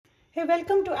Hey,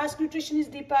 welcome to Ask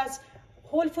Nutritionist Deepa's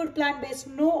whole food plant-based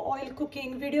no oil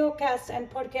cooking video cast and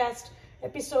podcast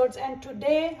episodes. And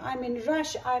today I'm in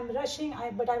rush. I'm rushing,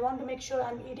 but I want to make sure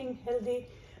I'm eating healthy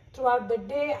throughout the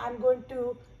day. I'm going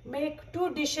to make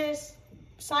two dishes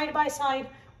side by side.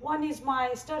 One is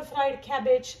my stir-fried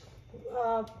cabbage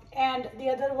and the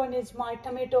other one is my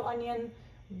tomato onion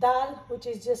dal, which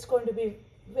is just going to be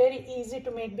very easy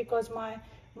to make because my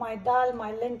dal,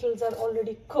 my lentils are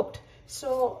already cooked.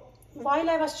 So while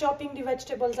I was chopping the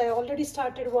vegetables, I already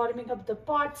started warming up the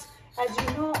pots. As you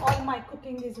know, all my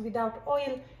cooking is without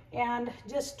oil, and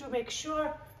just to make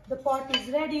sure the pot is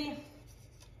ready,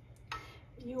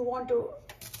 you want to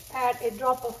add a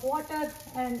drop of water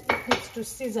and it needs to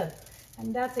sizzle,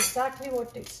 and that's exactly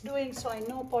what it's doing. So I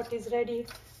know pot is ready.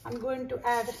 I'm going to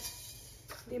add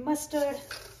the mustard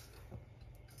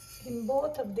in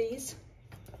both of these,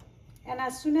 and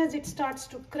as soon as it starts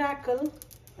to crackle,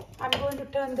 I'm going to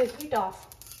turn the heat off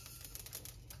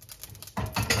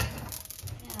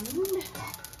and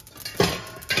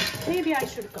maybe I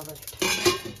should cover it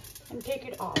and take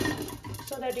it off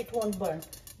so that it won't burn.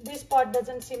 This pot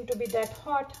doesn't seem to be that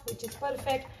hot, which is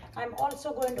perfect. I'm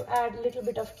also going to add a little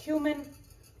bit of cumin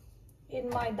in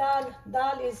my dal.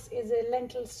 Dal is a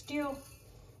lentil stew,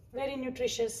 very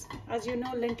nutritious. As you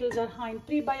know, lentils are high in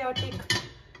prebiotic,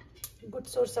 good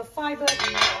source of fiber,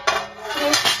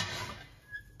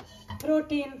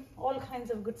 protein, all kinds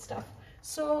of good stuff.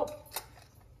 So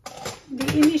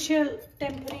the initial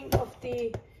tempering of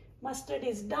the mustard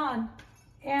is done,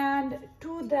 and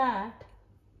to that,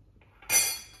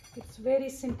 it's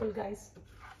very simple, guys.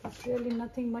 It's really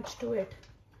nothing much to it.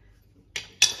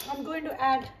 I'm going to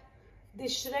add the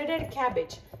shredded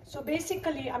cabbage. So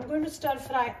basically, I'm going to stir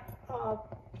fry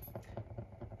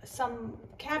some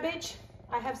cabbage.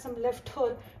 I have some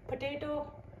leftover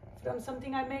potato from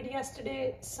something I made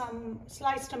yesterday, some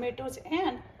sliced tomatoes,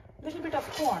 and a little bit of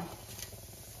corn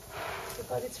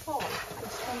because it's fall. I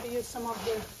just want to use some of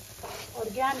the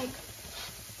organic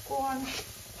corn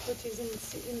which is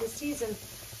in the season.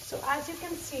 So as you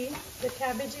can see, the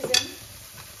cabbage is in,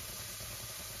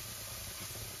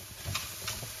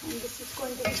 and this is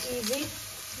going to be easy.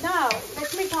 Now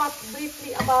let me talk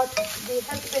briefly about the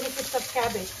health benefits of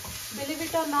cabbage. Believe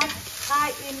it or not,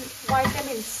 high in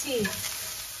vitamin C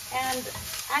and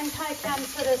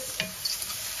anti-cancerous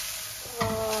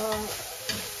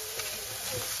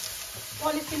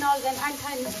polyphenols and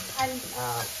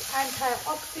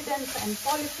antioxidants and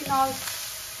polyphenols,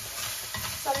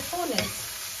 sulfonates.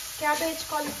 Cabbage,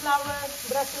 cauliflower,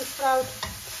 Brussels sprout,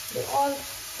 they all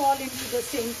fall into the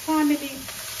same family.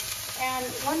 And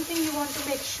one thing you want to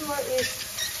make sure is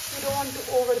you don't want to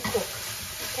overcook.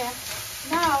 Okay.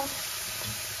 Now,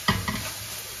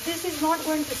 this is not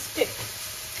going to stick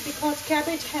because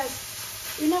cabbage has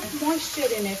enough moisture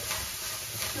in it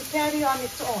to carry on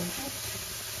its own.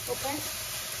 Okay.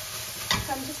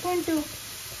 So I'm just going to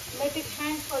let it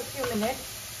hang for a few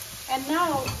minutes. And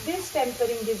now this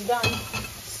tempering is done.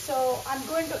 So I'm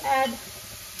going to add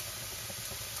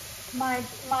my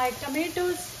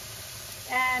tomatoes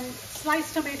and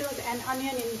sliced tomatoes and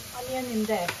onion in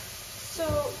there.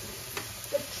 So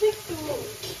the trick to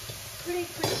pretty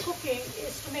quick cooking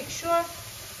is to make sure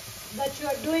that you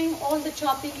are doing all the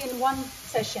chopping in one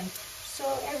session. So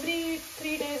every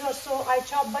 3 days or so, I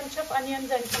chop bunch of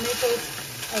onions and tomatoes.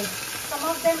 Some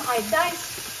of them I dice,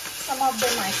 some of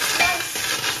them I slice,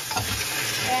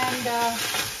 and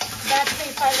that's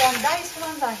if I want diced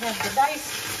ones, I have the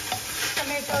diced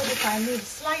tomatoes. If I need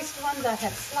sliced ones, I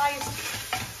have sliced.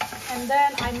 And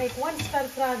then I make one stir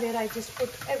fry where I just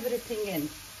put everything in.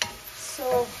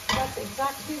 So that's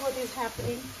exactly what is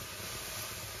happening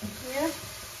here.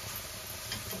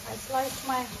 I sliced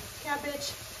my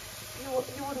cabbage.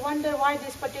 You would wonder why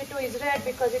this potato is red,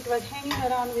 because it was hanging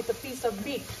around with a piece of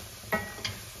beet.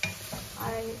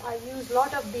 I use a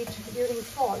lot of beet during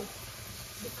fall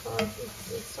because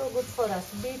it's so good for us.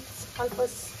 Beets help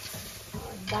us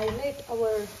dilate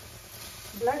our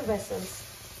blood vessels,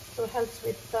 so helps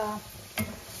with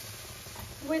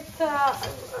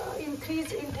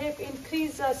increase intake,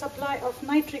 increase supply of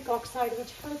nitric oxide,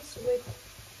 which helps with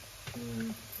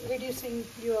reducing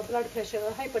your blood pressure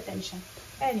or hypertension.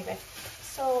 Anyway,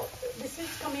 so this is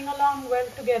coming along well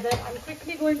together. I'm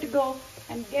quickly going to go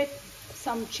and get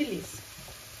some chilies.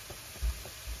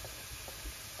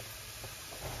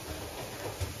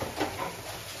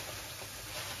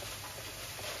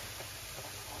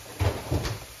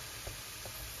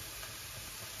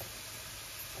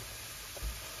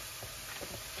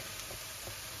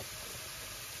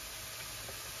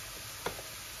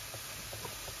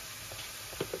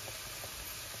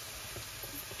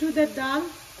 To the dal,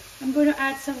 I'm going to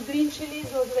add some green chilies.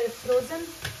 Those were frozen.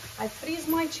 I freeze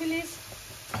my chilies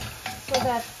so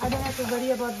that I don't have to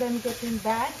worry about them getting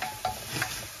bad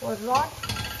or rot.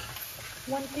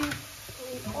 One thing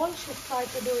we all should try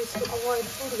to do is to avoid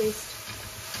food waste.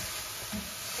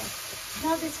 Okay.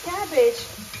 Now this cabbage,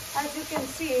 as you can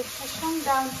see, has shrunk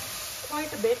down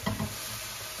quite a bit,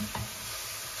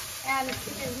 and it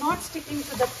is not sticking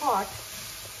to the pot,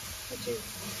 which is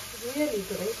really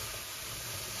great.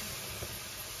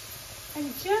 And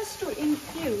just to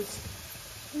infuse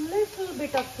a little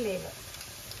bit of flavor,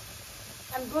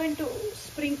 I'm going to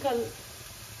sprinkle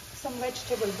some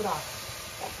vegetable broth.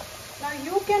 Now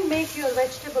you can make your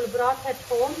vegetable broth at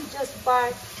home just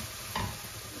by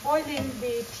boiling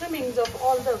the trimmings of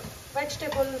all the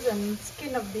vegetables and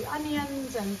skin of the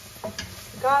onions and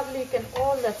garlic and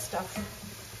all that stuff.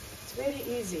 It's very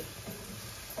easy.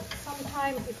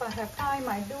 Sometimes if I have time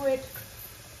I do it,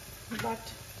 but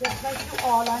just like you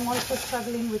all, I'm also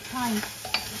struggling with time.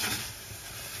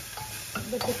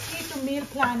 But the key to meal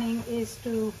planning is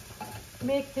to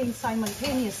make things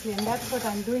simultaneously, and that's what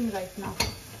I'm doing right now.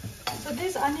 So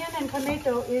this onion and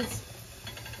tomato is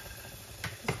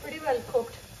pretty well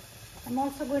cooked. I'm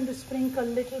also going to sprinkle a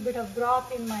little bit of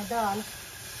broth in my dal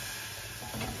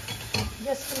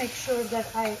just to make sure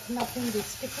that nothing is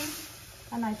sticking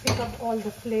and I pick up all the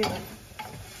flavor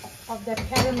of that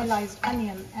caramelized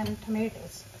onion and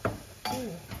tomatoes. Ooh,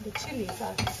 the chilies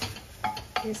are,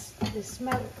 they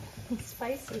smell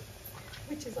spicy,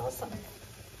 which is awesome.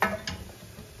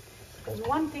 Because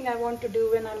one thing I want to do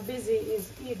when I'm busy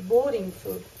is eat boring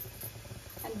food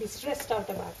and be stressed out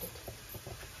about it.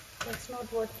 That's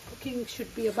not what cooking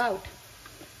should be about.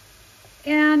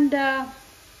 And now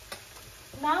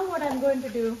what I'm going to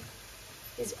do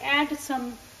is add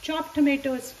some chopped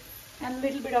tomatoes and a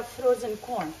little bit of frozen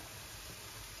corn.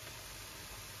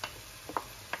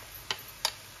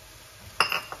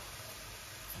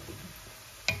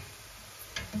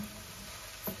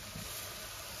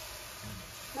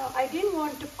 Now I didn't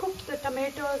want to cook the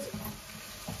tomatoes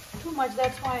too much,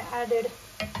 that's why I added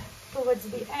towards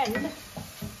the end.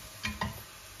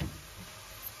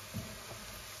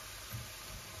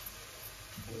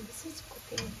 And this is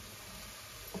cooking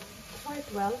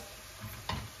quite well.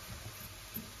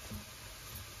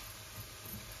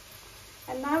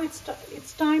 And now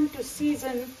it's time to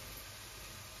season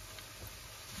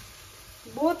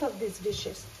both of these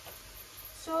dishes.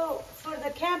 So for the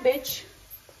cabbage,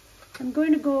 I'm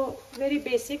going to go very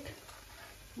basic.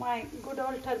 My good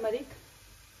old turmeric,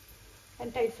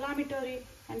 anti-inflammatory,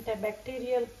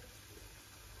 antibacterial,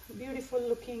 beautiful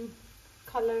looking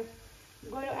color. I'm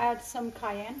going to add some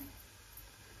cayenne.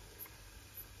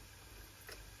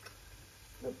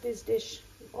 Look, this dish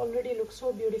already looks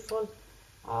so beautiful.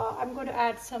 I'm going to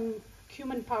add some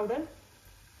cumin powder.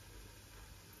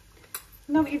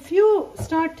 Now if you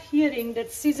start hearing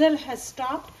that sizzle has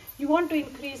stopped, you want to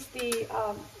increase the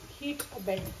heat a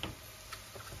bit.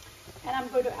 And I'm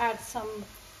going to add some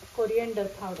coriander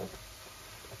powder.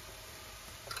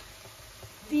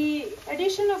 The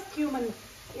addition of cumin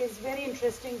is very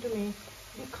interesting to me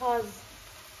because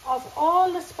of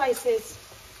all the spices,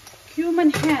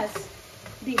 cumin has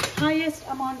the highest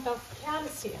amount of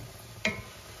calcium.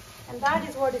 And that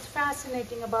is what is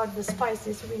fascinating about the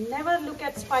spices. We never look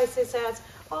at spices as,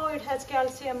 oh, it has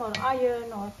calcium or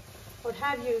iron or what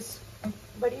have you.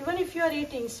 But even if you are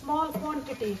eating small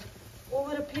quantity,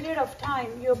 over a period of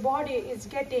time, your body is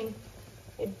getting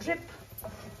a drip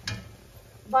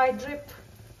by drip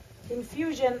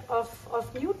infusion of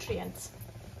nutrients.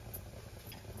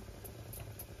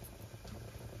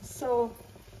 So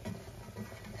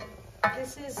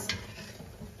this is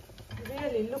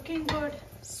really looking good,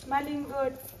 smelling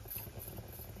good,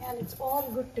 and it's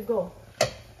all good to go.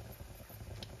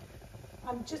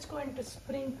 I'm just going to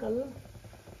sprinkle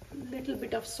a little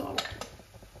bit of salt.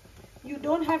 You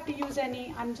don't have to use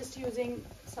any, I'm just using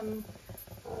some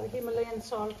Himalayan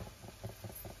salt.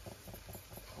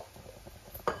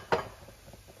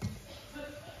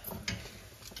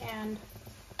 And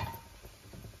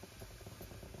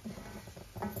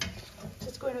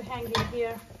just going to hang it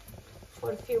here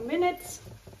for a few minutes.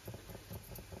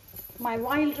 My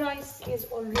wild rice is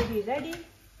already ready.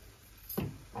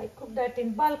 I cooked that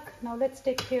in bulk. Now let's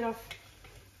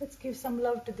give some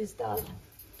love to this dal.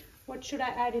 What should I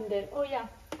add in there? Oh yeah,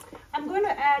 I'm going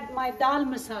to add my dal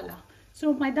masala.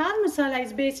 So my dal masala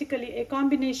is basically a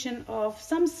combination of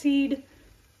some seed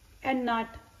and nut,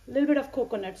 a little bit of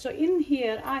coconut. So in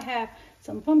here I have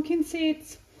some pumpkin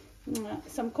seeds,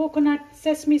 some coconut,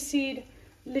 sesame seed,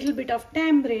 little bit of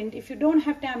tamarind. If you don't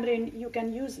have tamarind, you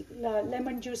can use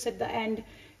lemon juice at the end.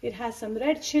 It has some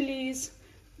red chilies,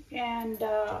 and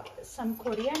some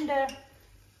coriander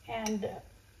and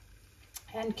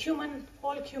cumin,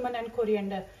 whole cumin and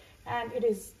coriander, and it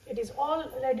is all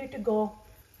ready to go.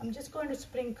 I'm just going to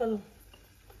sprinkle,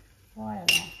 oh, I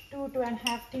don't know,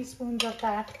 2.5 teaspoons of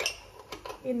that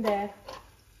in there,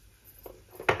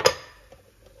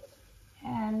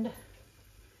 and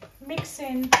mix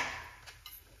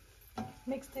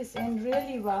this in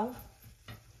really well,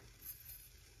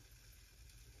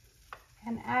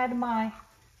 and add my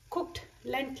cooked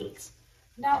lentils.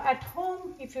 Now at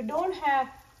home, if you don't have,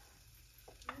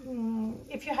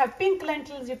 if you have pink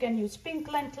lentils, you can use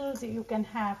pink lentils. You can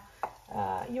have,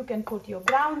 you can put your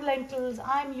brown lentils.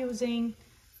 I'm using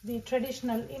the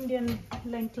traditional Indian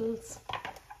lentils,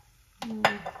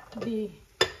 the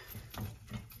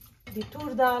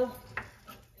tur dal,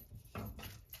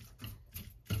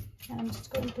 and I'm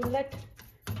just going to let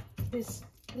these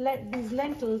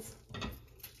lentils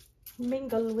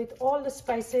mingle with all the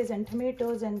spices and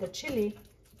tomatoes and the chili.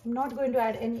 I'm not going to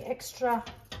add any extra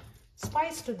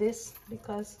spice to this,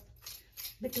 because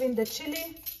between the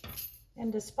chili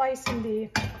and the spice in the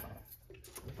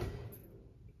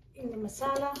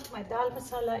masala, my dal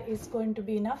masala is going to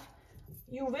be enough.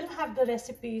 You will have the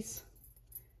recipes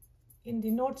in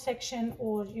the note section,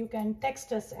 or you can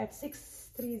text us at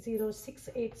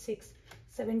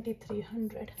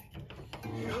 630-686-7300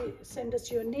 and send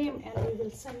us your name, and we will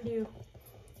send you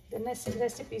the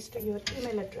recipes to your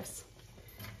email address.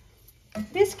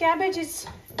 This cabbage is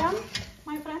done,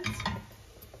 my friends.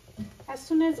 As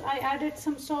soon as I added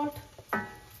some salt,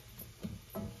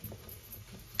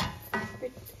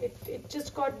 it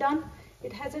just got done.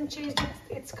 It hasn't changed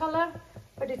its color,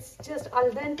 but it's just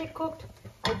al dente cooked.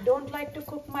 I don't like to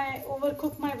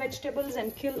overcook my vegetables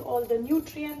and kill all the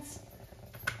nutrients.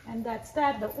 And that's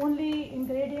that. The only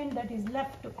ingredient that is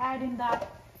left to add in that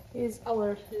is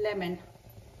our lemon.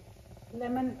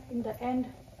 Lemon in the end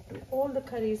to all the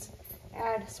curries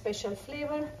add special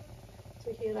flavor.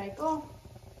 So here I go.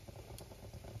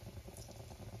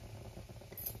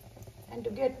 And to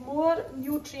get more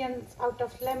nutrients out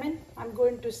of lemon, I'm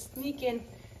going to sneak in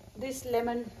this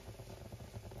lemon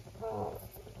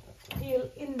peel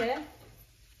in there,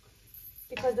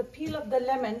 because the peel of the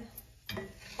lemon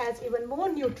has even more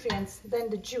nutrients than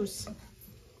the juice.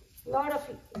 A lot of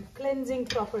cleansing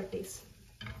properties.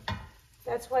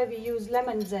 That's why we use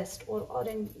lemon zest or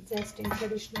orange zest in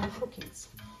traditional cookings,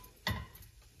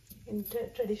 in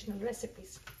traditional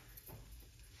recipes.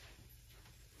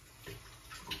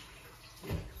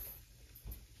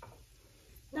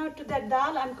 Now to that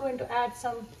dal, I'm going to add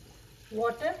some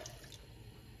water.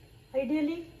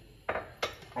 Ideally,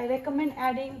 I recommend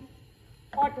adding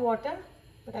hot water,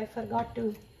 but I forgot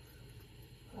to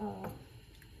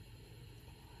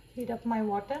heat up my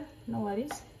water. No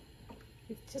worries.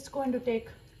 It's just going to take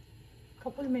a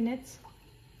couple minutes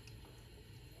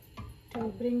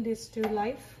to bring this to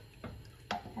life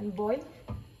and boil.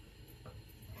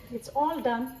 It's all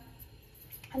done.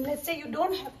 And let's say you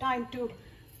don't have time to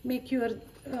make your,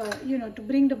 to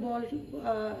bring the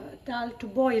dal to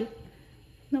boil.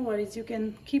 No worries, you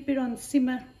can keep it on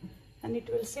simmer and it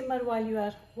will simmer while you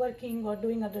are working or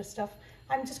doing other stuff.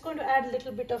 I'm just going to add a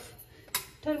little bit of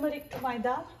turmeric to my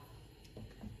dal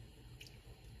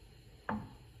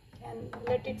and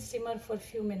let it simmer for a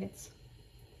few minutes.